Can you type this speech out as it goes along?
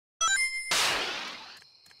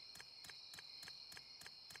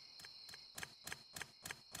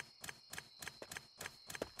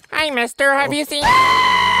Hi, mister. Have you seen...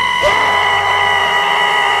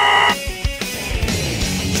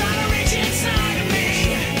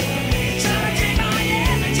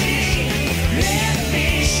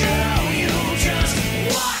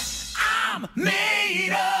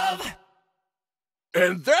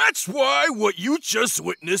 And that's why what you just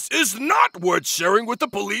witnessed is not worth sharing with the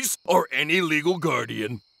police or any legal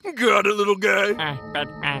guardian. Got it, little guy?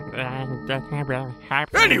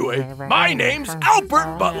 Anyway, my name's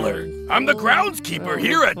Alfred Butler. I'm the groundskeeper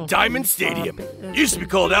here at Diamond Stadium. Used to be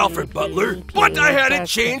called Alfred Butler, but I had it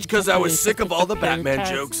changed because I was sick of all the Batman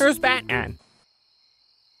jokes. Who's Batman?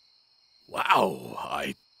 Wow,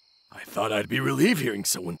 I thought I'd be relieved hearing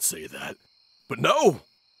someone say that. But no,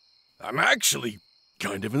 I'm actually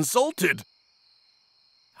kind of insulted.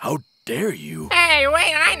 How dare you? Hey,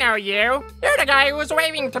 wait, I know you. You're the guy who was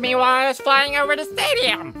waving to me while I was flying over the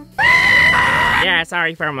stadium. Yeah,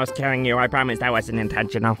 sorry for almost killing you. I promise that wasn't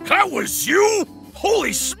intentional. That was you?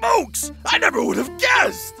 Holy smokes! I never would have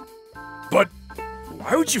guessed! But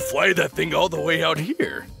why would you fly that thing all the way out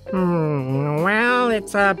here? Well,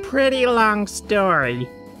 it's a pretty long story.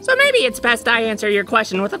 So maybe it's best I answer your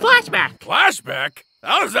question with a flashback. Flashback?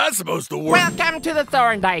 How's that supposed to work? Welcome to the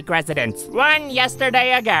Thorndyke residence. One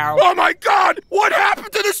yesterday ago. Oh my god! What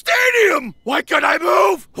happened to the stadium? Why can't I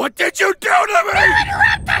move? What did you do to me? You're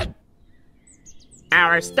interrupted!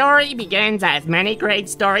 Our story begins as many great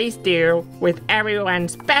stories do, with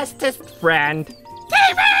everyone's bestest friend,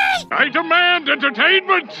 TV! I demand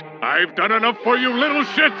entertainment! I've done enough for you little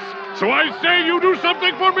shits, so I say you do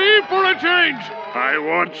something for me for a change! I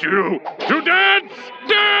want you to dance!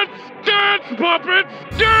 Dance! Dance, puppets!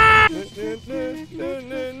 Dance!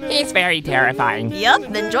 He's very terrifying. Yup,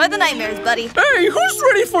 enjoy the nightmares, buddy. Hey, who's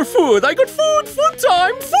ready for food? I got food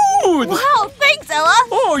time, food! Wow, thanks, Ella!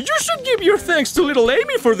 Oh, you should give your thanks to little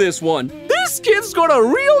Amy for this one. This kid's got a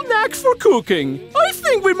real knack for cooking. I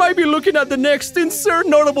think we might be looking at the next insert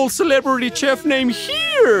notable celebrity chef name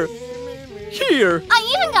here. Here. I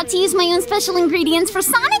even got to use my own special ingredients for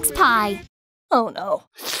Sonic's pie. Oh no.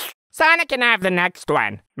 Sonic can have the next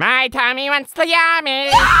one. My Tommy wants the yummy.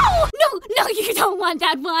 No! No, you don't want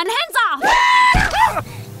that one. Hands off!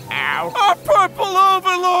 Ow. A purple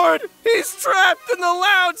overlord! He's trapped in the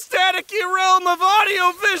loud, staticky realm of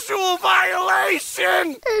audio-visual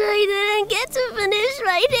violation! And I didn't get to finish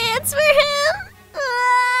my dance for him.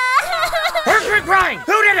 Who's been crying?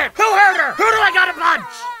 Who did it? Who hurt her? Who do I gotta punch?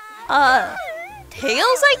 Tails,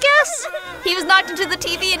 I guess? He was knocked into the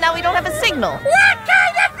TV and now we don't have a signal. What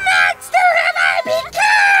kind of monster have I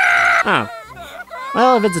become? Oh.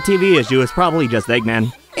 Well, if it's a TV issue, it's probably just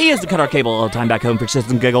Eggman. He used to cut our cable all the time back home for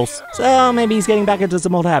shits and giggles. So maybe he's getting back into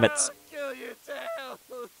some old habits.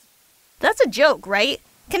 That's a joke, right?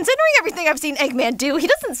 Considering everything I've seen Eggman do, he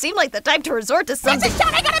doesn't seem like the type to resort to some— Message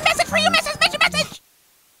John, I got a message for you, message.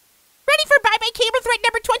 Ready for bye-bye cable threat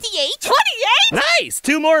number 28? 28? Nice!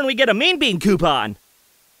 2 more and we get a Mean Bean coupon.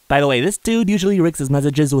 By the way, this dude usually rigs his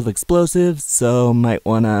messages with explosives, so might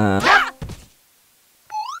wanna...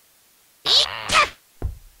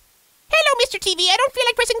 Hello, Mr. TV. I don't feel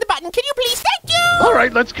like pressing the button. Can you please? Thank you! All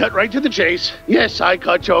right, let's cut right to the chase. Yes, I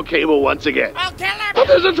cut your cable once again. I'll tell him! But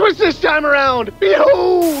there's a twist this time around.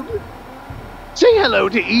 Behold! Say hello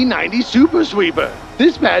to E90 Super Sweeper.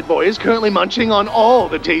 This bad boy is currently munching on all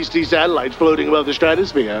the tasty satellites floating above the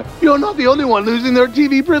stratosphere. You're not the only one losing their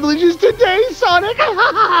TV privileges today, Sonic.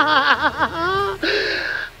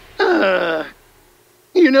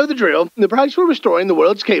 You know the drill. The price for restoring the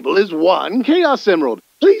world's cable is 1 Chaos Emerald.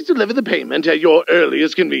 Please deliver the payment at your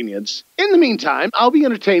earliest convenience. In the meantime, I'll be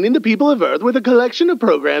entertaining the people of Earth with a collection of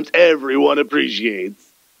programs everyone appreciates.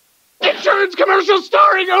 Insurance commercial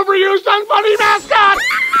starring overused unfunny mascot!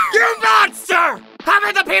 You monster!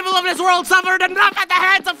 Haven't the people of this world suffered enough at the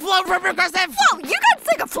hands of Flow from Progressive? Whoa, you got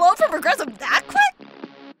sick of Flow from Progressive that quick?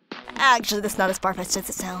 Actually, that's not as far-fetched as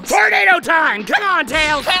it sounds. Tornado time! Come on,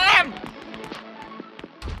 Tails! Kill him!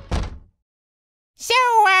 So,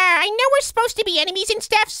 I know we're supposed to be enemies and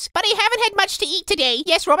stuffs, but I haven't had much to eat today.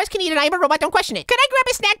 Yes, robots can eat and I'm a robot, don't question it. Could I grab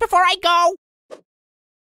a snack before I go?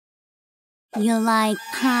 You like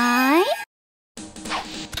pie?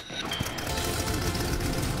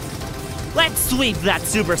 Let's sweep that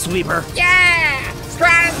super sweeper. Yeah!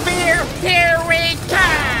 Stratosphere, here we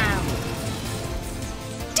come!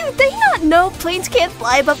 Do they not know planes can't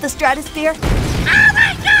fly above the stratosphere? Oh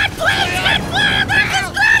my god, planes can fly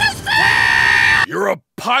above the stratosphere! You're a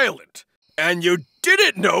pilot, and you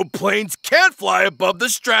didn't know planes can't fly above the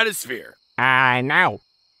stratosphere. No.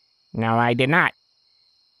 No, I did not.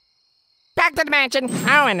 Back to to the mansion.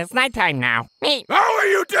 Oh, and it's nighttime now. Neat. How are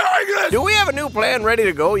you doing this? Do we have a new plan ready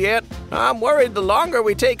to go yet? I'm worried the longer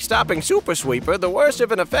we take stopping Super Sweeper, the worse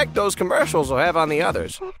of an effect those commercials will have on the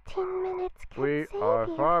others. 15 minutes. We are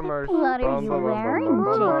farmers. What are you wearing,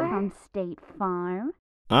 Jake from State Farm?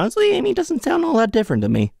 Honestly, Amy doesn't sound all that different to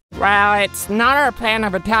me. Well, it's not our plan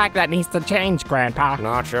of attack that needs to change, Grandpa.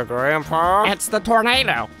 Not your grandpa? It's the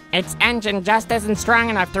tornado. Its engine just isn't strong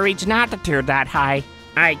enough to reach an altitude that high.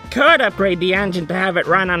 I could upgrade the engine to have it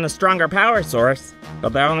run on a stronger power source,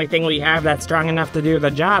 but the only thing we have that's strong enough to do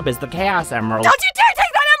the job is the Chaos Emerald. Don't you dare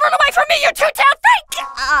take that emerald away from me, you two-tailed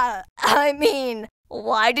fake! I mean,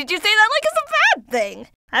 why did you say that like it's a bad thing?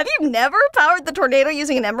 Have you never powered the tornado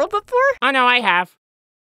using an emerald before? Oh no, I have.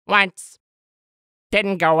 Once.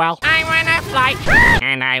 Didn't go well. I went a flight,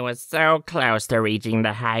 and I was so close to reaching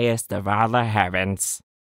the highest of all the heavens.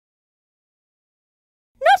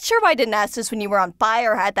 Not sure why I didn't ask this when you were on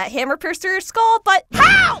fire or had that hammer pierced through your skull, but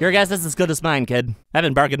how? Your guess is as good as mine, kid. I've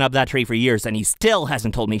been barking up that tree for years, and he still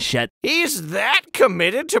hasn't told me shit. He's that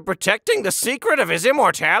committed to protecting the secret of his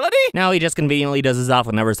immortality? No, he just conveniently does his off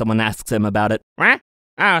whenever someone asks him about it. What?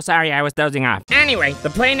 Oh, sorry, I was dozing off. Anyway,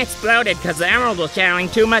 the plane exploded because the Emerald was channeling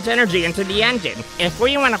too much energy into the engine. If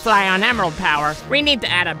we want to fly on Emerald power, we need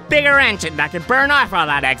to add a bigger engine that can burn off all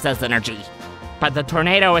that excess energy. But the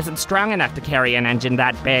tornado isn't strong enough to carry an engine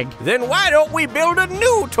that big. Then why don't we build a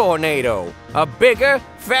new tornado? A bigger,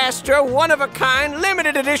 faster, one-of-a-kind,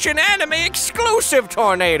 limited edition anime exclusive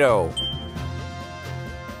tornado.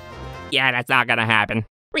 Yeah, that's not gonna happen.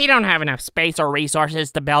 We don't have enough space or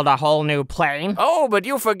resources to build a whole new plane. Oh, but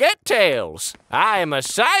you forget, Tails. I'm a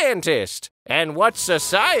scientist. And what's a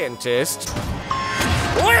scientist?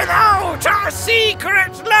 Without a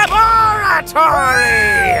secret laboratory!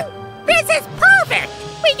 This is perfect!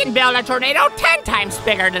 We can build a tornado 10 times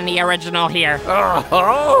bigger than the original here.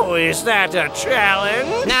 Oh, is that a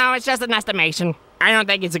challenge? No, it's just an estimation. I don't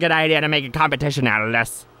think it's a good idea to make a competition out of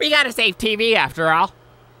this. We gotta save TV after all.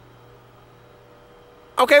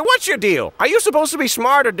 Okay, what's your deal? Are you supposed to be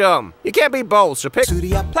smart or dumb? You can't be both, so pick.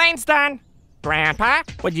 Plane's done. Grandpa,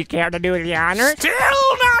 would you care to do the honors? Still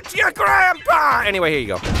not your grandpa! Anyway, here you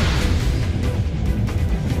go.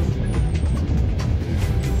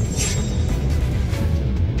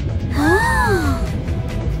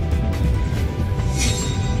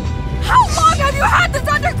 How long have you had this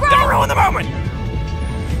underground? Don't ruin the moment!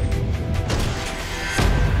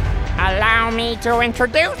 Allow me to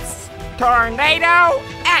introduce Tornado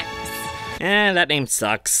X. That name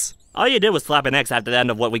sucks. All you did was slap an X after the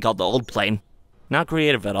end of what we called the old plane. Not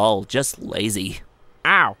creative at all, just lazy.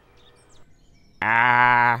 Ow.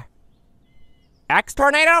 X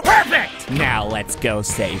Tornado? Perfect! Now let's go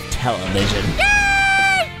save television.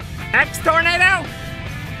 Yay! X Tornado?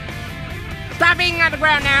 Stop being on the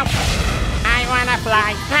ground now. I wanna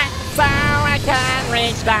fly so I can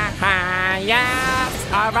reach the highest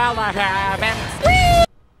of all the heavens. Whee!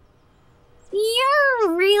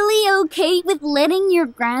 You're really okay with letting your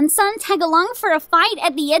grandson tag along for a fight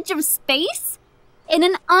at the edge of space? In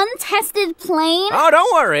an untested plane? Oh,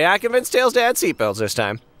 don't worry. I convinced Tails to add seatbelts this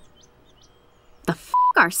time. The f***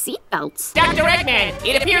 are seatbelts? Dr. Eggman,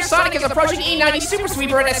 it appears Sonic is approaching E90 Super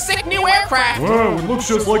Sweeper in a sick new aircraft. Whoa, it looks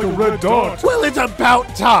just like a red dot. Well, it's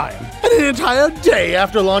about time. And an entire day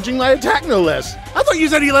after launching my attack, no less. I thought you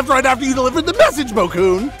said he left right after you delivered the message,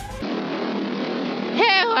 Bokkun.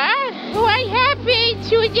 What happened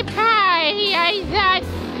to the pie? I thought,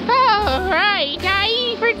 oh, right,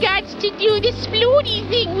 I forgot to do the splooty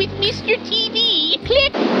thing with Mr. TV.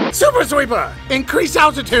 Click. Super Sweeper, increase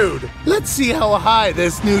altitude. Let's see how high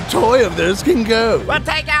this new toy of theirs can go. We'll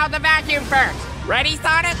take out the vacuum first. Ready,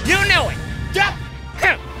 Sonic? You knew it. Jump.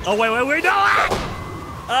 Oh, wait, no!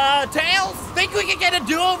 Tails, think we can get a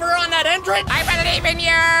do-over on that entrance? I believe in you.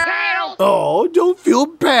 Tails. Oh, don't feel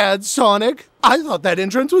bad, Sonic. I thought that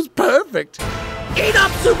entrance was perfect. Eat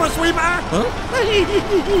up, Super Sweeper! Huh?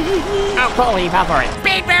 Oh, cool, he fell for it.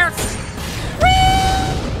 Speed boost!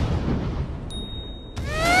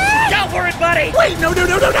 Go for it, buddy! Wait, no,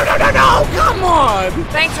 come on!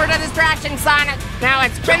 Thanks for the distraction, Sonic. Now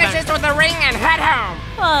let's finish this with a ring and head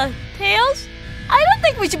home. Tails? I don't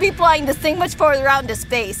think we should be flying this thing much farther out into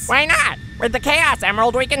space. Why not? With the Chaos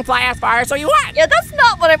Emerald, we can fly as far as we want. Yeah, that's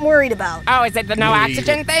not what I'm worried about. Oh, is it the no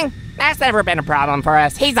oxygen thing? That's never been a problem for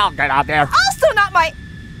us. He's all good out there. Also not my...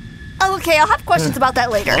 Okay, I'll have questions about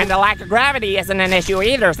that later. And the lack of gravity isn't an issue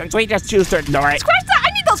either, since we just choose to ignore it. Scratch that!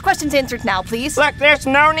 I need those questions answered now, please. Look, there's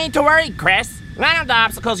no need to worry, Chris. None of the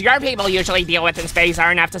obstacles your people usually deal with in space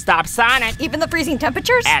are enough to stop Sonic. Even the freezing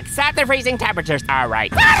temperatures? Except the freezing temperatures. All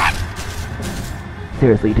right.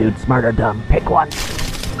 Seriously, dude, smart or dumb, pick one.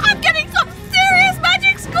 I'm getting some serious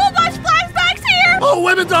All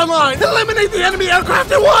weapons online! Eliminate the enemy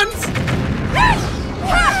aircraft at once!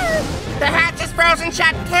 The hatch is frozen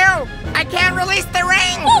shut too. I can't release the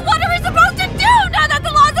ring. Well, what are we supposed to do now that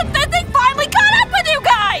the laws of physics finally caught up with you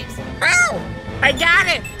guys? Oh, I got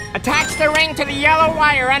it. Attach the ring to the yellow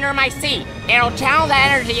wire under my seat. It'll channel the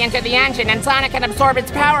energy into the engine and Sonic can absorb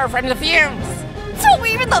its power from the fumes. So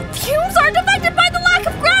even the fumes aren't affected by the lack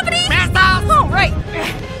of gravity? Missiles! Oh, right.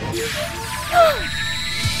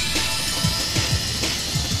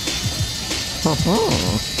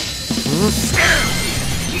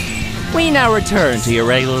 We now return to your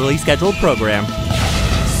regularly scheduled program.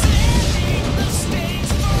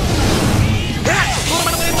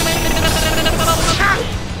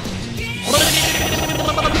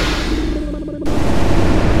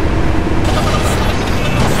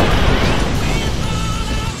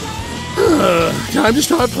 Time to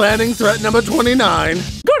start planning threat number 29.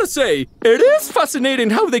 Gotta say, it is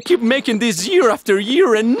fascinating how they keep making these year after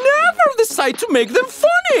year and never decide to make them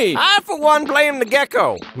funny! I, for one, blame the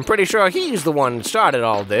Gecko. I'm pretty sure he's the one that started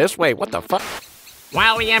all this. Wait, what the fuck?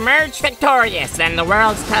 While we emerged victorious and the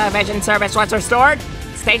world's television service was restored,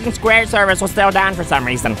 Station Square service was still down for some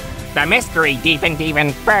reason. The mystery deepened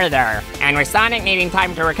even further, and with Sonic needing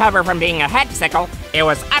time to recover from being a headsicle, it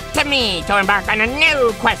was up to me to embark on a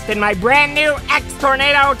new quest in my brand new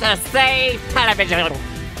X-Tornado to save television.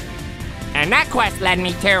 And that quest led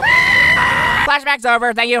me to... Flashback's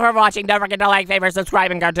over. Thank you for watching. Don't forget to like, favorite,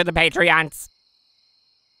 subscribe, and go to the Patreons.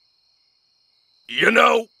 You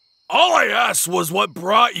know, all I asked was what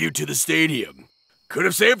brought you to the stadium. Could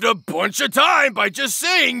have saved a bunch of time by just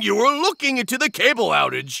saying you were looking into the cable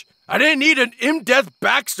outage. I didn't need an in-depth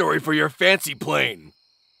backstory for your fancy plane.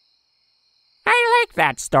 I like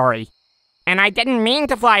that story. And I didn't mean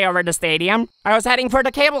to fly over the stadium. I was heading for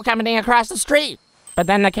the cable company across the street. But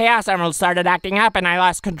then the Chaos Emerald started acting up and I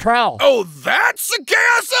lost control. Oh, that's a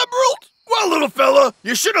Chaos Emerald? Well, little fella,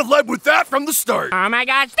 you should have led with that from the start. Oh my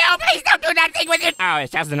gosh, no, please don't do that thing with it. Oh,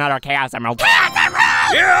 it's just another Chaos Emerald. Chaos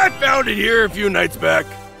Emerald! Yeah, I found it here a few nights back.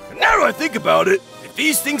 And now that I think about it, if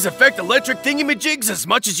these things affect electric thingamajigs as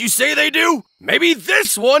much as you say they do, maybe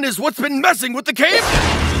this one is what's been messing with the cable.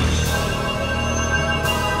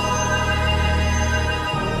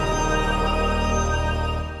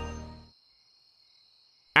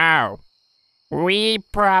 Oh. We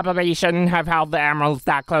probably shouldn't have held the emeralds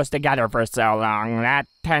that close together for so long. That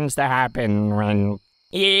tends to happen when...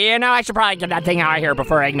 You know, I should probably get that thing out of here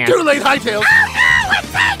before Eggman... Too late, Hightail! Oh no! It's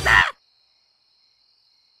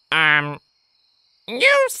Eggman!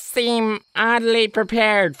 You seem oddly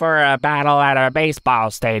prepared for a battle at a baseball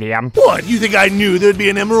stadium. What, you think I knew there'd be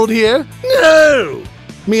an emerald here? No!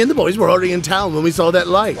 Me and the boys were already in town when we saw that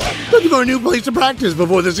light. Looking for a new place to practice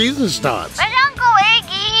before the season starts. But Uncle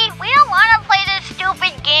Eggy, we don't want to play this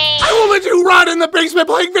stupid game. I will let you rot in the basement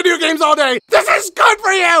playing video games all day. This is good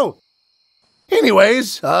for you!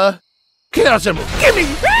 Anyways, Chaos Emerald, give me...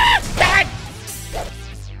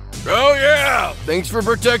 Oh yeah, thanks for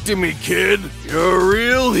protecting me, kid. You're a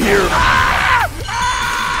real hero.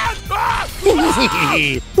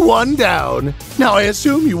 One down. Now I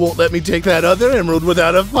assume you won't let me take that other emerald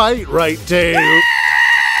without a fight, right, Tail?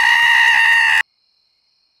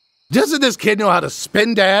 Doesn't this kid know how to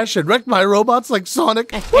spin dash and wreck my robots like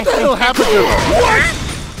Sonic? What the hell happened to him? What?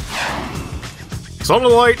 Saw the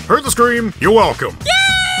light, heard the scream, you're welcome.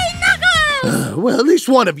 Yay, Knuckles! Well, at least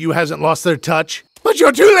one of you hasn't lost their touch. But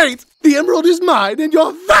you're too late! The emerald is mine, and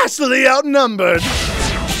you're vastly outnumbered!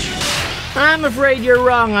 I'm afraid you're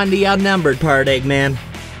wrong on the outnumbered part, Eggman.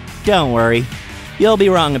 Don't worry. You'll be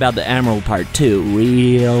wrong about the emerald part too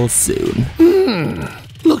real soon.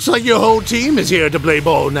 Looks like your whole team is here to play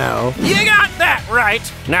ball now. You got that right.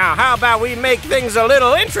 Now, how about we make things a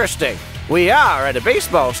little interesting? We are at a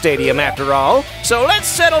baseball stadium after all, so let's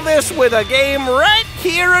settle this with a game right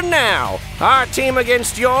here and now. Our team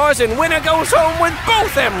against yours, and winner goes home with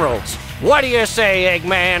both emeralds. What do you say,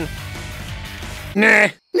 Eggman? Nah,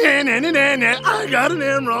 I got an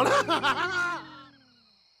emerald.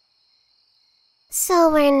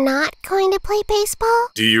 So we're not going to play baseball?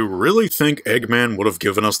 Do you really think Eggman would have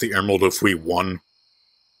given us the emerald if we won?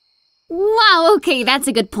 Wow, okay, that's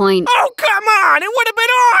a good point. Oh, come on! It would have been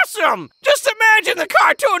awesome! Just imagine the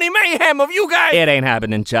cartoony mayhem of you guys! It ain't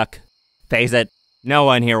happening, Chuck. Face it, no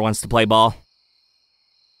one here wants to play ball.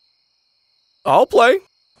 I'll play.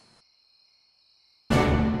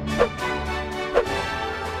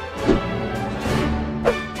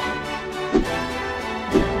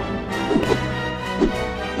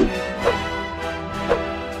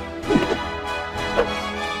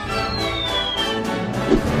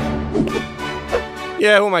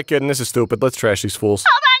 Yeah, who am I kidding? This is stupid. Let's trash these fools.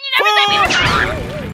 Hold on, you never let me...